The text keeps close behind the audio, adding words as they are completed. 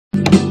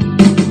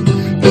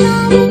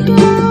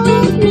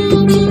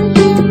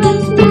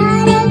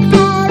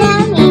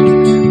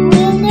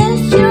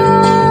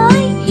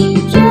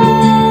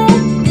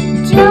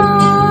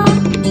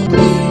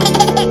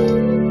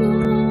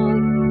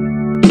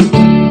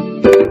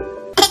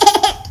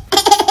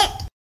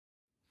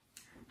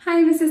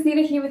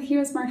Nita here with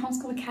HeroesMart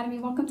Homeschool Academy.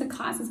 Welcome to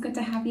class. It's good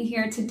to have you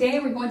here. Today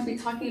we're going to be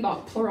talking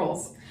about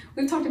plurals.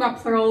 We've talked about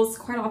plurals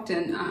quite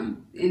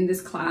often in this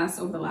class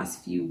over the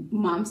last few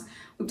months.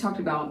 We've talked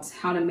about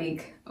how to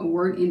make a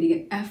word ending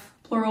in F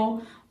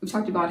plural. We've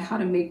talked about how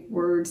to make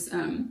words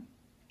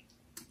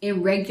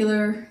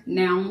irregular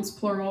nouns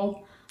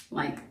plural,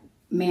 like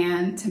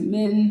man to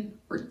men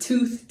or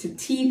tooth to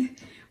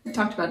teeth. We've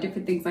talked about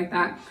different things like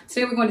that.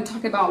 Today we're going to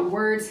talk about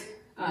words,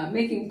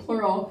 making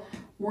plural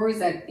words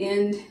that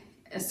end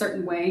a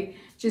certain way,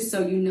 just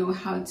so you know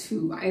how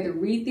to either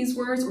read these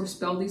words or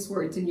spell these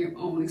words in your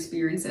own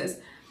experiences.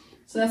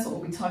 So that's what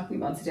we'll be talking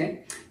about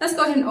today. Let's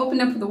go ahead and open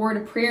up with a word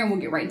of prayer and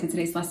we'll get right into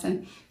today's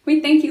lesson. We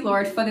thank you,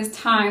 Lord, for this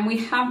time we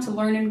have to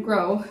learn and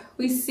grow.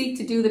 We seek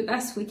to do the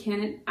best we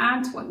can and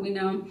add to what we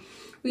know.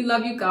 We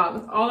love you, God,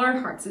 with all our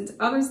hearts, and to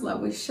others'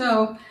 love we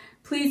show.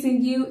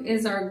 Pleasing you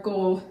is our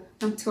goal.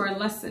 Up to our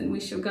lesson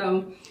we shall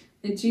go.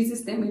 In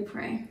Jesus' name we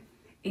pray.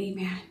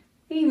 Amen.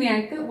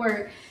 Amen. Good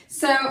word.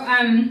 So,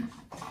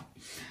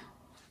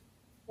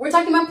 we're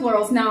talking about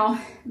plurals.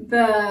 Now,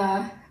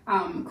 the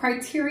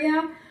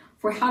criteria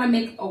for how to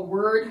make a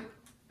word,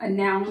 a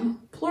noun,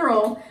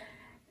 plural,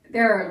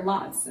 there are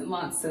lots and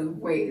lots of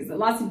ways,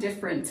 lots of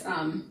different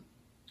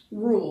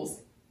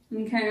rules,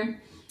 okay?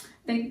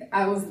 I think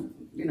I was,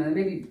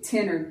 maybe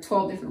 10 or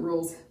 12 different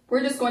rules.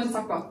 We're just going to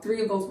talk about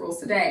 3 of those rules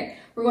today.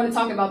 We're going to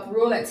talk about the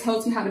rule that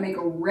tells you how to make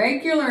a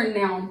regular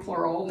noun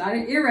plural, not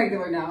an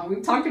irregular noun.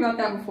 We've talked about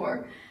that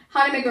before.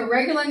 How to make a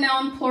regular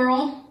noun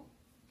plural.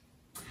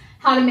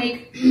 How to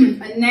make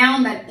a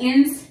noun that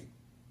ends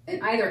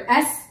in either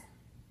S,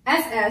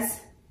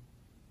 SS,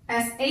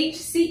 SH,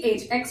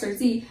 CH, X, or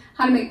Z.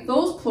 How to make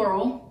those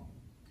plural.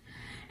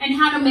 And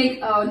how to make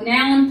a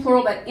noun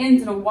plural that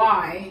ends in a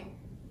Y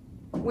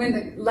when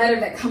the letter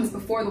that comes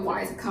before the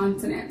Y is a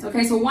consonant.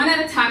 Okay, so one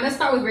at a time. Let's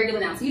start with regular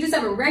nouns. So you just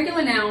have a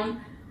regular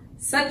noun,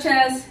 such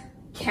as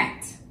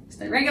cat.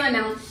 Just a regular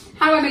noun.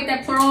 How do I make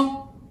that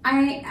plural?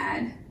 I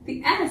add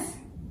the S.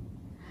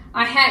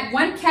 I had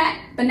 1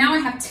 cat, but now I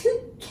have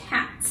 2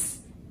 cats.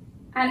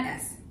 Add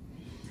S.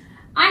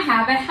 I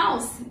have a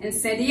house in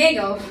San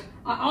Diego.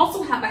 I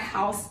also have a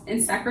house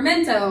in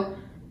Sacramento.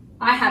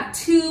 I have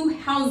 2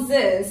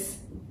 houses.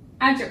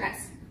 Add your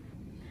S.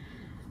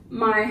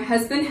 My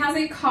husband has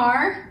a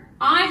car.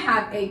 I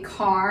have a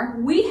car.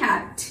 We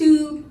have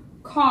 2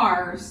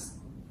 cars.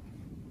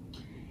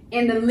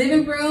 In the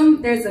living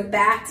room, there's a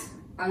bat.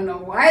 I don't know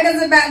why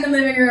there's a bat in the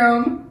living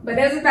room, but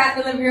there's a bat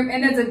in the living room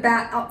and there's a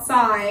bat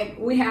outside.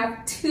 We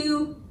have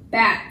 2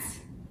 bats.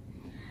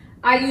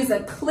 I use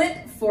a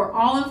clip for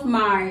all of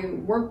my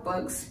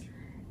workbooks.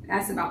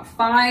 That's about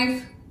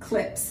 5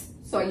 clips.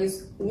 So I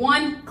use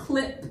 1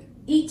 clip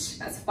each.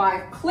 That's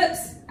 5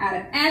 clips.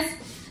 Add an S.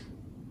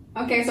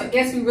 Okay, so I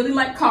guess we really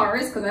like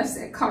cars, because I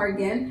said car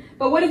again.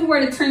 But what if we were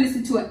to turn this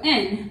into an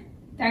N?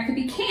 That could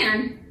be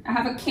can. I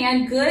have a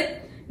canned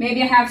good.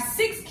 Maybe I have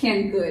 6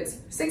 canned goods,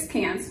 6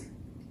 cans.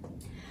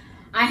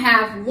 I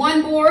have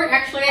 1 board.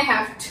 Actually, I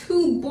have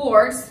 2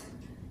 boards.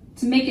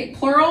 To make it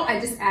plural, I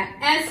just add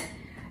S.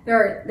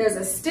 There's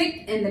a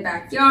stick in the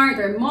backyard.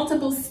 There are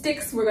multiple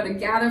sticks we're going to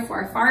gather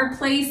for our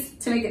fireplace.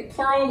 To make it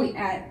plural, we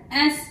add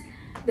S.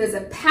 There's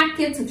a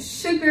packet of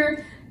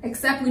sugar,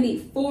 except we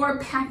need 4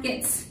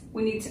 packets.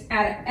 We need to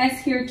add an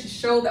S here to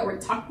show that we're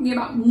talking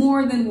about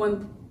more than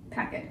 1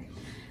 packet.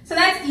 So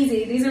that's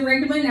easy. These are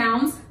regular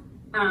nouns.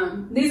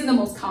 These are the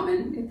most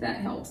common, if that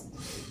helps.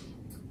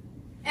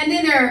 And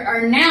then there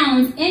are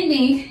nouns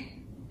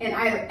ending in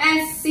either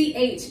S,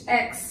 CH,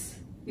 X,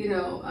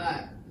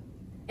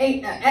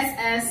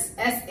 SS,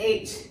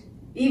 SH,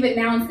 even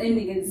nouns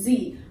ending in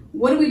Z.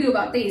 What do we do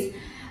about these?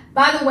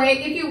 By the way,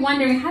 if you're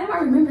wondering, how do I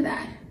remember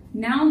that?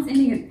 Nouns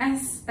ending in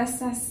S,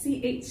 SS,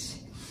 CH.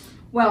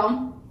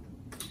 Well,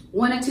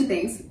 1 of 2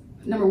 things.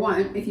 Number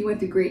 1, if you went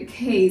through grade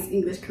K's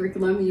English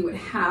curriculum, you would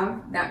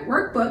have that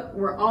workbook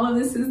where all of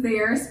this is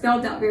there,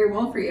 spelled out very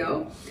well for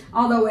you.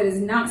 Although it is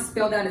not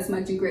spelled out as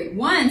much in grade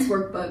 1's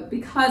workbook,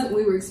 because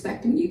we were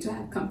expecting you to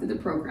have come through the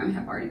program and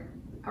have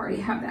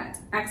already have that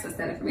access to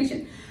that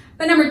information.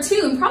 But number 2,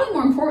 and probably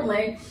more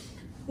importantly,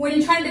 when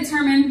you're trying to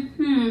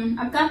determine,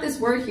 I've got this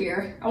word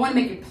here, I want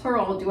to make it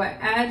plural. Do I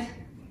add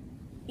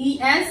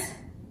ES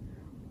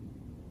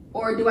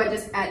or do I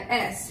just add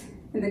S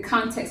in the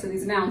context of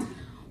these nouns?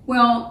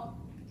 Well,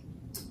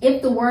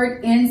 if the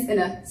word ends in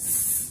a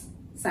S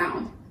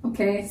sound,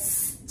 okay,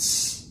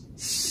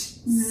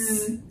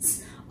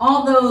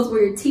 all those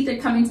where your teeth are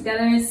coming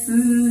together, when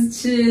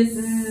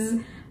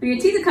your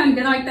teeth are coming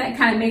together like that, it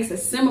kind of makes a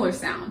similar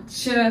sound.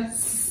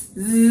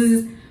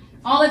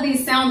 All of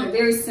these sounds are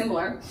very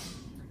similar.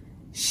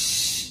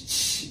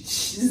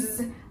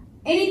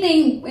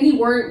 Any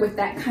word with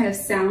that kind of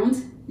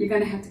sound, you're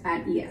gonna have to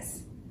add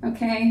ES,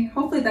 okay?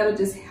 Hopefully that'll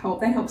just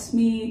help. That helps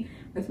me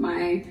with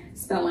my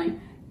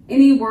spelling.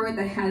 Any word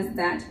that has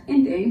that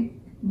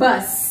ending,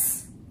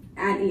 bus,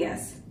 add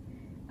ES.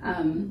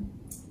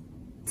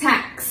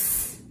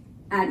 Tax,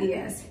 add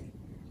ES.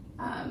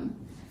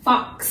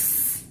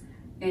 Fox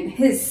and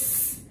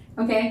hiss,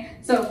 okay?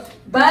 So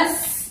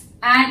bus,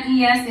 add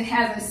ES, it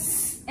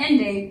has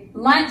ending.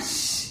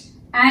 Lunch,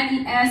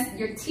 add es.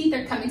 Your teeth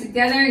are coming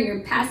together.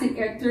 You're passing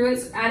air through it.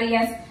 So add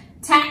es.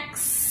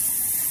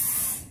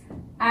 Tax,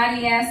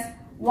 add es.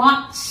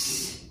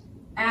 Watch,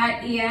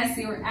 add es.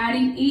 So you're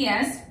adding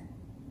es,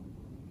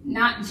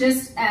 not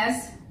just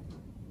s.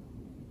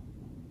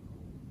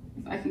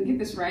 If I can get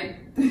this right.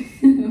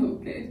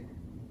 Okay.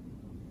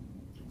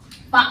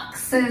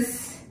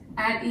 Boxes,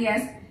 add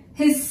es.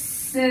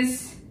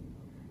 Hisses,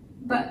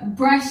 but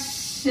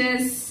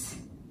brushes,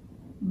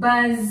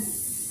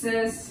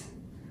 buzzes.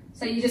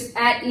 So you just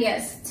add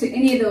es to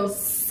any of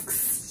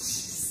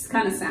those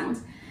kind of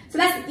sounds. So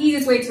that's the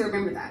easiest way to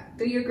remember that.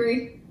 Do you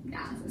agree?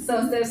 Yeah. So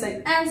instead of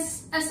saying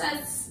s,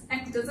 ss,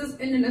 x, does this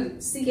end in a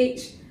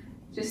ch?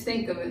 Just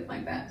think of it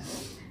like that.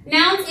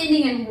 Nouns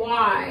ending in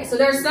y. So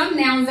there are some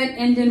nouns that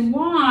end in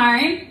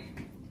y,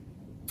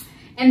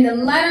 and the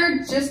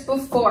letter just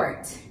before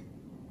it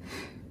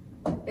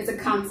is a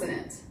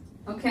consonant.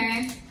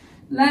 Okay?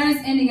 Letters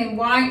ending in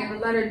y and the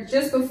letter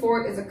just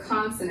before it is a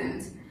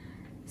consonant.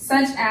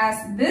 Such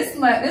as this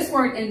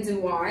word ends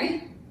in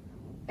y,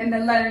 and the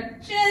letter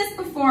just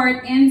before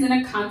it ends in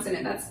a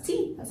consonant. That's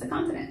T, that's a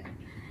consonant.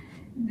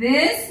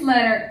 This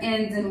letter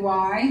ends in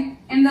y,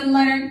 and the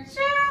letter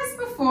just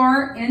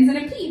before ends in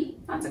a P.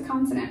 That's a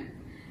consonant.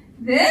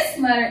 This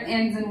letter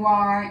ends in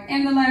y,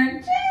 and the letter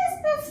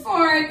just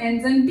before it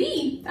ends in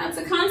B. That's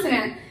a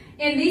consonant.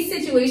 In these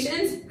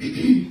situations,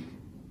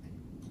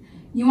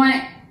 you want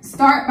to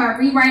start by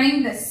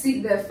rewriting the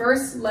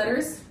first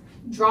letters,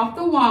 drop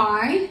the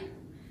y,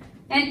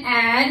 and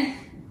add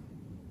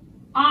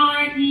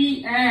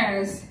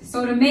IES.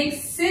 So to make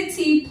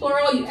city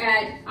plural, you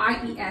add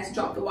IES,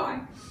 drop the y.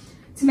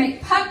 To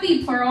make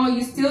puppy plural,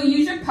 you still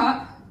use your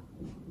pup.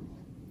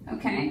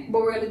 Okay,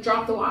 but we're going to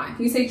drop the y.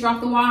 Can you say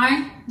drop the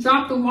y?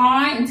 Drop the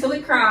y until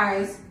it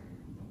cries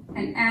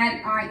and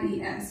add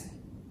IES.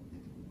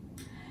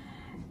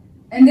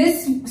 And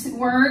this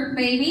word,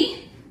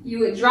 baby, you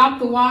would drop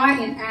the y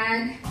and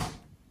add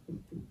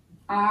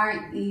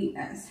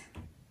IES.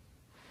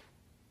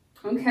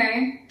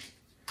 Okay.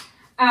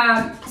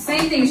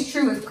 Same thing is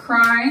true with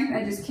cry.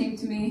 That just came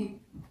to me.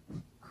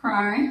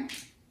 Cry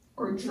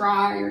or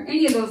dry or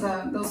any of those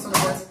sort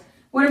of words.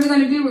 What are we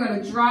going to do? We're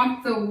going to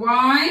drop the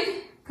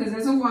y because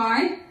there's a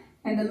y,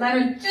 and the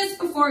letter just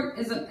before it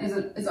is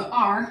a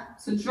R.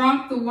 So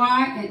drop the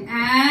y and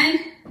add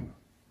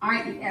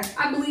IES.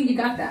 I believe you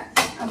got that.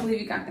 I believe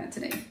you got that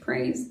today.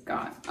 Praise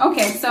God.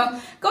 Okay, so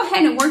go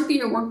ahead and work through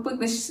your workbook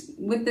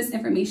with this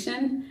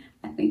information.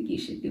 I think you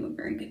should do a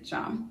very good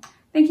job.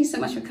 Thank you so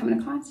much for coming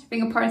to class, for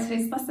being a part of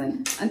today's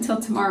lesson. Until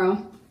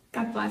tomorrow,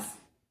 God bless.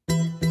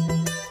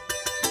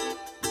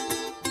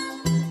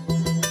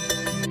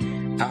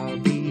 I'll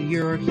be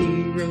your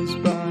hero's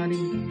buddy,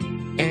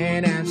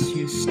 and as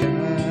you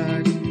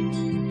study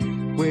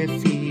with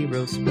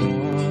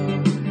HeroesMart.